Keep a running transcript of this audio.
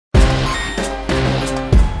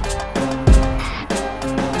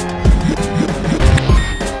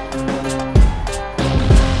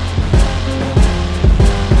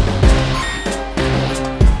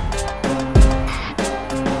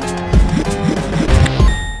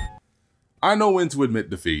I know when to admit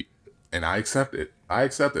defeat, and I accept it. I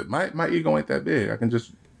accept it. My ego ain't that big. I can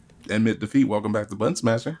just admit defeat. Welcome back to Button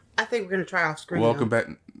Smashing. I think we're gonna try off screen. Welcome back.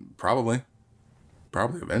 Probably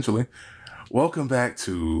eventually. Welcome back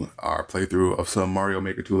to our playthrough of some Mario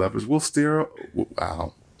Maker 2 levels. We'll steer.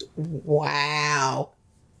 Wow. Wow.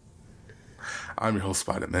 I'm your host,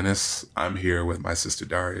 Spider Menace. I'm here with my sister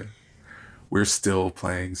Daria. We're still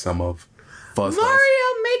playing some of Fuzz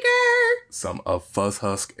Mario Maker. Some of Fuzz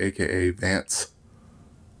Husk, aka Vance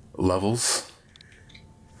levels.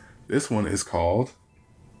 This one is called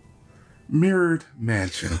Mirrored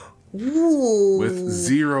Mansion. Ooh. With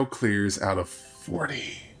 0 clears out of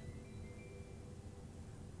 40.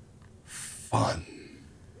 Fun.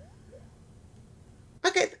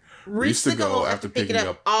 Okay. Reach the goal after picking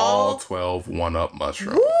up all 12 1-up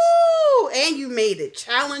mushrooms. Woo! And you made it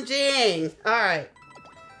challenging. All right.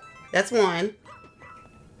 That's one.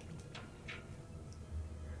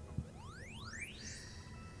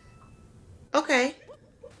 Okay.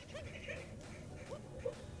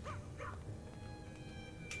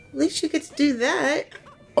 At least you get to do that.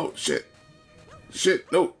 Oh, shit.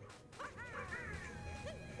 Shit, no.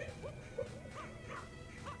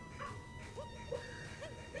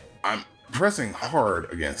 I'm pressing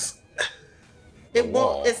hard against it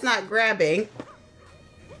won't. It's not grabbing.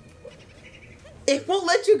 It won't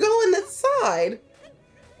let you go in the side.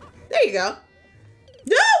 There you go.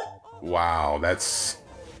 No! Wow, that's...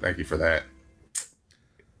 Thank you for that.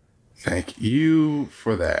 Thank you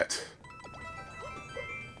for that.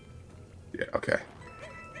 Yeah, okay.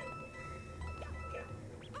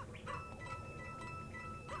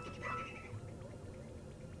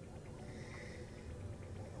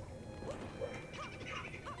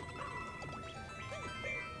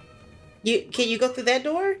 Can you go through that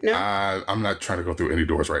door? No? I'm not trying to go through any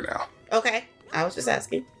doors right now. Okay. I was just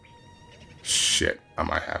asking. Shit, I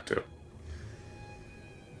might have to.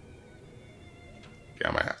 Yeah,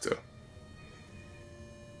 I might have to.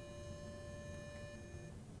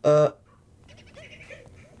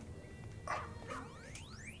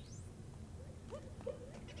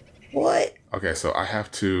 What? Okay, so I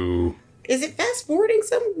have to... Is it fast forwarding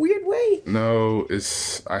some weird way? No,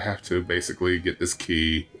 I have to basically get this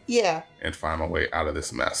key. Yeah. And find my way out of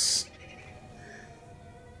this mess.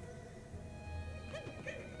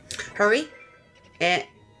 Hurry. And...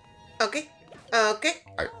 Okay. Okay.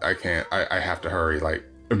 I can't. I have to hurry, like,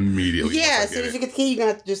 immediately. Yeah, as soon as you get the key, you're going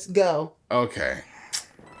to have to just go. Okay.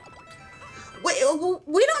 We don't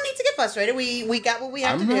need to get frustrated. We got what we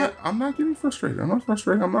have to do. I'm not getting frustrated. I'm not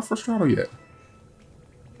frustrated. I'm not frustrated yet.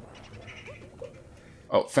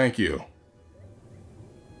 Oh, thank you.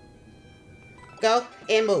 Go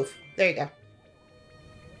and move. There you go.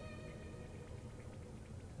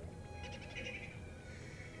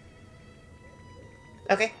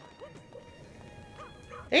 Okay.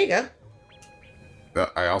 There you go.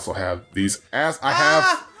 I also have these. I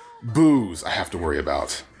have boos I have to worry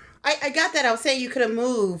about. I got that. I was saying you could have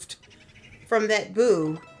moved from that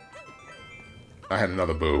boo. I had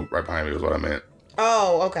another boo right behind me was what I meant.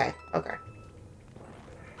 Oh, okay. Okay.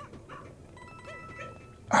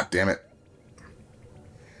 Ah, damn it.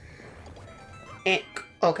 And,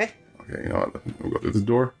 okay. Okay, you know what? We'll go through this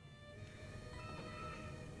door.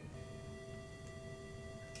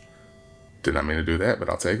 Did not mean to do that, but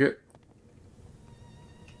I'll take it.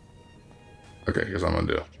 Okay, here's what I'm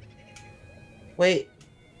gonna do. Wait.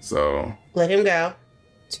 So. Let him go.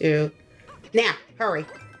 2. Now, hurry.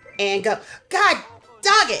 And go. God,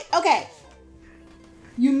 dog it. Okay.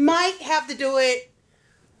 You might have to do it.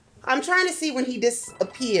 I'm trying to see when he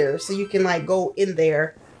disappears so you can, like, go in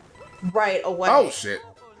there right away. Oh, shit.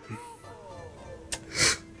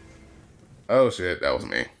 Oh, shit. That was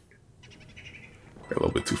me. Got a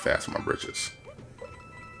little bit too fast for my britches.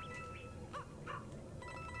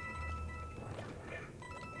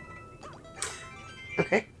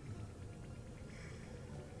 Okay.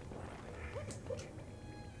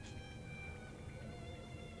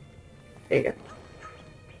 There you go.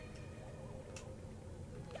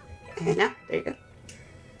 And now, there you go.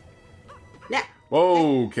 Now.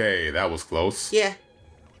 Okay, that was close. Yeah.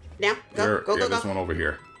 Now, go, go, this one over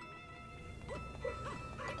here.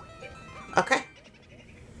 Okay.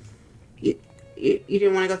 You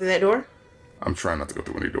didn't want to go through that door? I'm trying not to go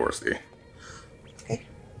through any doors, D. Okay.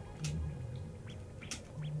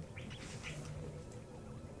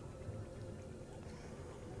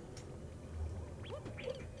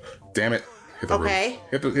 Damn it. Hit the roof.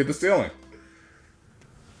 Hit the ceiling.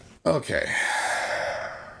 Okay.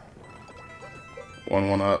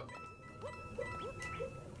 One up.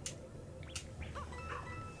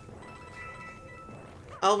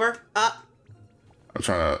 Over, up. I'm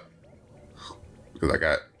trying to Because I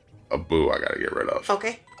got a boo I gotta get rid of.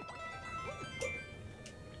 Okay.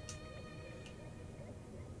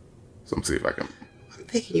 So let's see if I can. I'm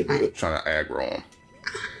picking you, honey. Trying to aggro him.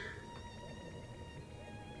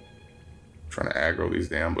 Trying to aggro these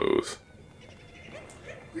damn boos.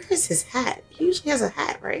 Where is his hat? He usually has a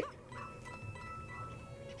hat, right?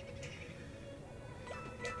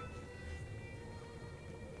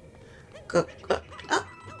 Go, go, up,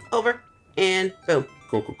 over, and boom.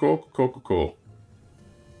 Cool.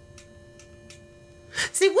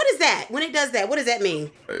 See, what is that? When it does that, what does that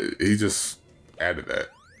mean? He just added that.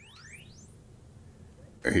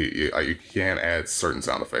 You can add certain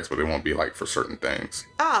sound effects, but they won't be like for certain things.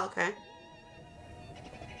 Oh, okay.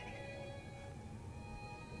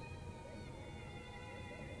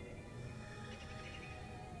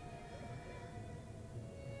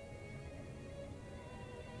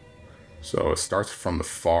 So it starts from the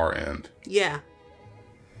far end. Yeah.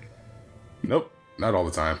 Nope, not all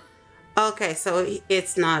the time. Okay, so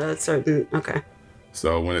it's not a certain... Okay.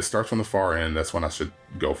 So when it starts from the far end, that's when I should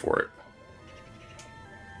go for it.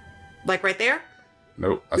 Like right there?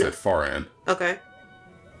 Nope, I said far end. Okay.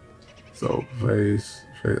 So face,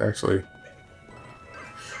 actually.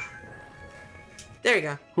 There you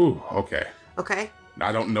go. Whew, okay. Okay.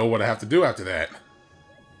 I don't know what I have to do after that.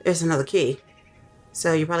 There's another key.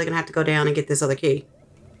 So you're probably going to have to go down and get this other key.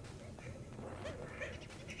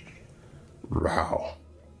 Wow.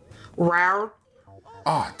 Wow.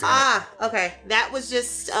 Oh, damn. Okay. That was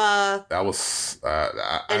just that was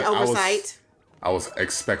an oversight. I was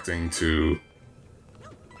expecting to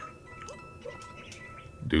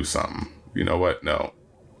do something. You know what? No.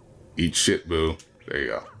 Eat shit, boo. There you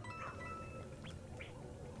go.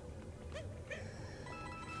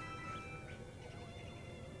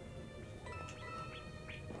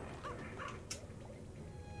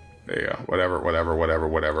 There you go. Whatever.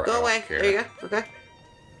 Go away. There you go. Okay.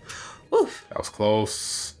 Oof. That was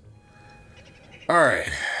close. All right.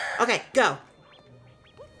 Okay, go.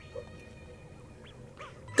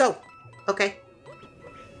 Go. Okay.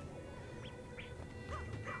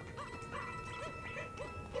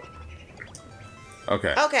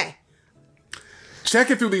 Okay. Okay.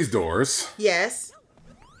 Checking through these doors. Yes.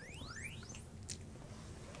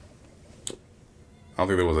 I don't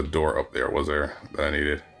think there was a door up there, was there, that I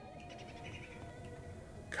needed?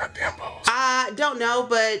 Goddamn bows. I don't know,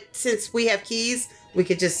 but since we have keys, we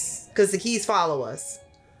could just... Because the keys follow us.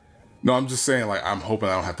 No, I'm just saying, like, I'm hoping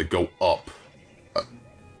I don't have to go up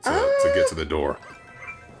to get to the door.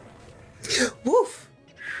 Woof.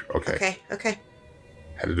 Okay. Okay.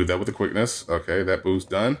 Had to do that with the quickness. Okay, that boo's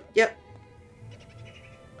done. Yep.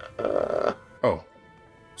 Oh.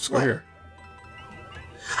 Just go What? here.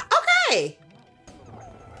 Okay.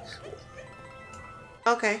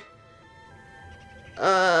 Okay.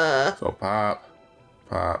 So pop.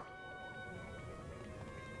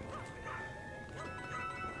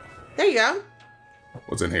 There you go.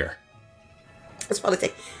 What's in here? Let's probably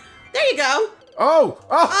take... There you go. Oh!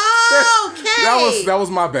 Okay. That was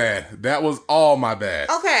my bad. That was all my bad.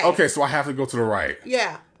 Okay. Okay, so I have to go to the right.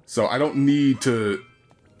 Yeah. So I don't need to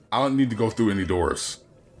go through any doors.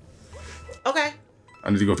 Okay. I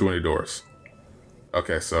need to go through any doors.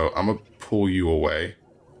 Okay, so I'm gonna pull you away.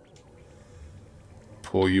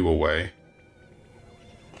 Are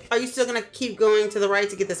you still gonna keep going to the right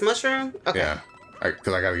to get this mushroom? Okay. Yeah.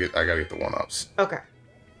 Because I gotta get the 1-ups. Okay.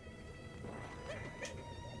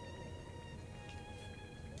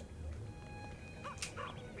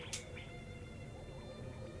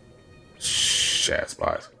 Chat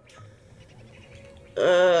spot.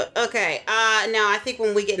 Okay. Now I think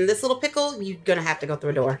when we get in this little pickle, you're gonna have to go through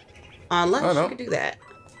a door. Unless you could do that.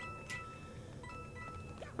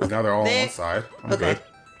 But now they're all on one side. I'm good.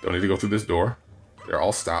 Don't need to go through this door. They're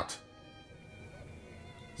all stopped.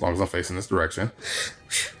 As long as I'm facing this direction.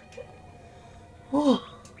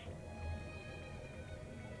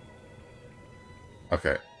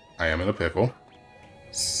 Okay. I am in a pickle.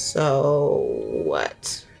 So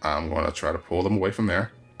what? I'm going to try to pull them away from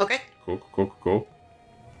there. Okay. Cool.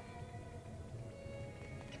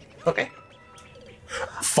 Okay.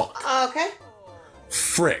 Fuck. Okay.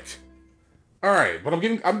 Frick. All right, but I'm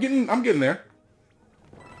getting there.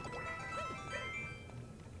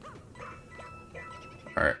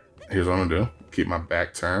 All right, here's what I'm gonna do. Keep my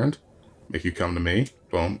back turned. Make you come to me.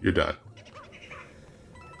 Boom, you're done.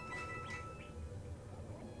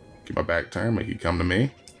 Keep my back turned. Make you come to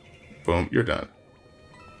me. Boom, you're done.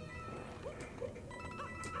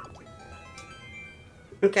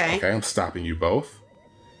 Okay. Okay, I'm stopping you both.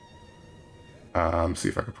 See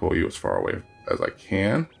if I can pull you as far away as I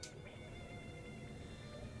can.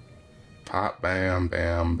 Pop, bam,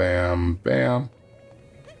 bam, bam, bam.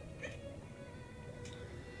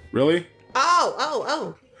 Really?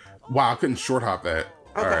 Oh. Wow, I couldn't short hop that.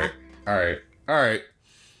 Okay. All right.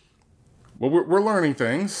 Well, we're learning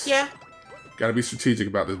things. Yeah. Gotta be strategic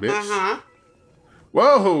about this, bitch. Uh-huh.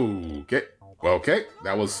 Whoa! Okay. Well, okay.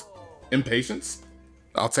 That was impatience.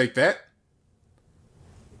 I'll take that.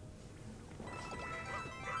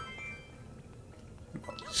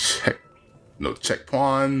 Check. No check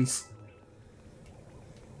pawns.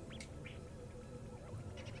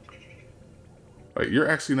 Like, you're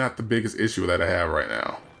actually not the biggest issue that I have right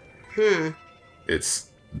now.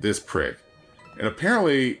 It's this prick. And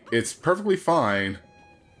apparently, it's perfectly fine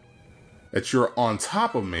that you're on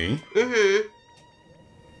top of me.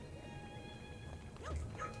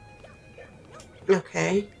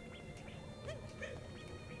 Okay.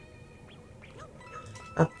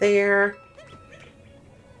 Up there.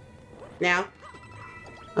 Now.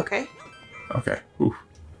 Okay. Okay. Ooh.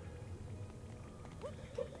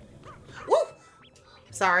 Woo!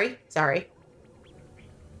 Sorry.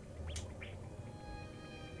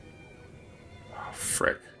 Oh,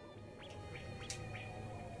 frick.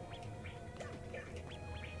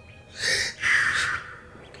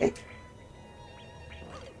 Okay.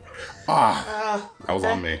 That was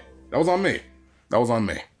on me. That was on me. That was on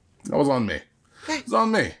me. That was on me. It was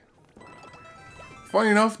on me. Funny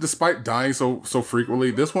enough, despite dying so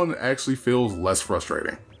frequently, this one actually feels less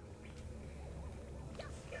frustrating.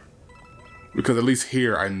 Because at least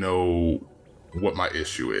here I know what my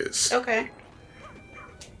issue is. Okay.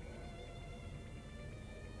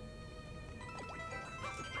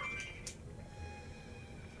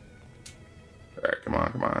 Alright, come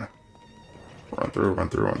on. Run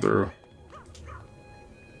through.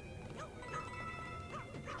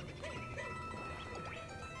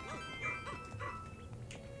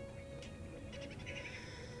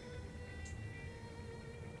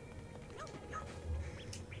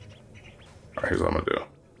 Alright, here's what I'm gonna do.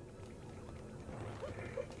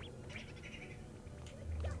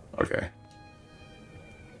 Okay.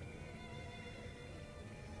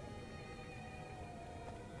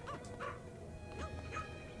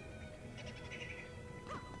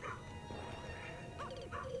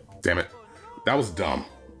 Damn it. That was dumb.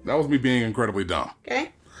 That was me being incredibly dumb.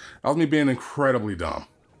 Okay. That was me being incredibly dumb.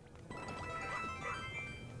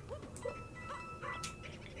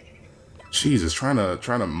 Jesus, trying to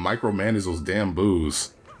micromanage those damn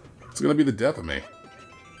boos. It's gonna be the death of me.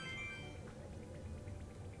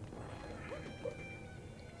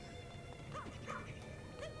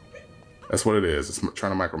 That's what it is. It's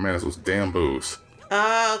trying to micromanage those damn boos.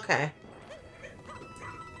 Okay.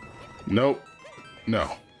 Nope.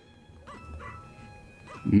 No.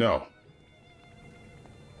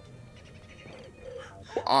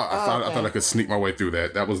 I thought I could sneak my way through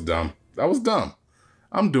that. That was dumb.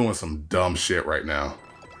 I'm doing some dumb shit right now.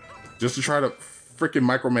 Just to try to freaking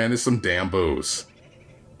micromanage some damn boos.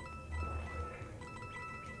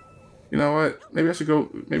 You know what? Maybe I should go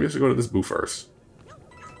to this boo first.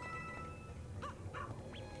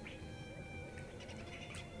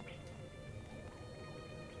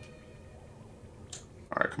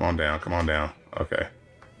 Alright, come on down. Okay.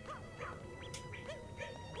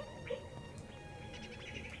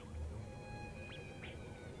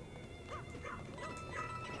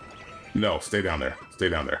 No, stay down there.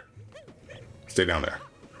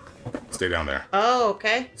 Oh,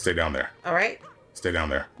 okay. Stay down there. All right. Stay down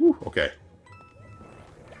there. Whew, okay.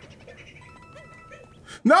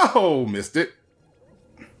 No! Missed it.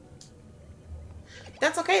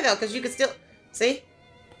 That's okay, though, because you can still... See?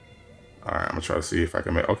 Alright, I'm gonna try to see if I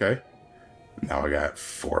can make... Okay. Now I got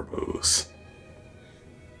 4 boos.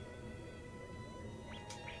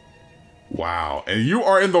 Wow. And you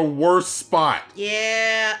are in the worst spot.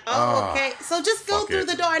 Yeah. Oh, okay. So just go through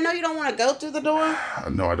the door. I know you don't want to go through the door.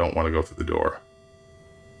 No, I don't want to go through the door.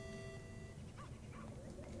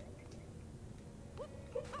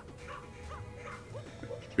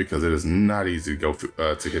 Because it is not easy to go through,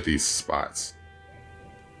 to hit these spots.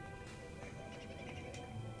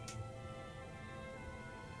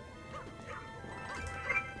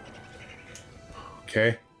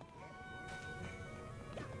 Okay.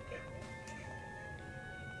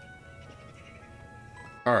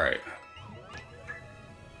 All right.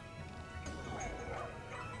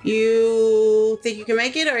 You think you can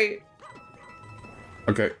make it, or?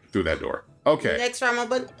 Okay, through that door. Okay. Next try my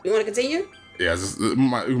button. You want to continue? Yeah, we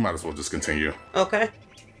might as well just continue. Okay.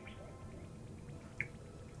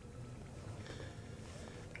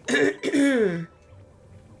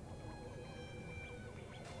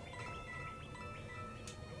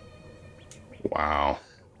 Wow.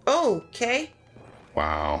 Okay.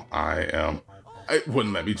 Wow. It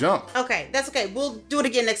wouldn't let me jump. Okay, that's okay. We'll do it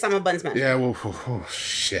again next time on Button Smash. Yeah, well, oh,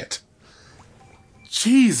 shit.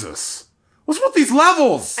 Jesus. What's with these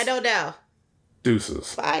levels? I don't know.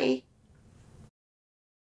 Deuces. Bye.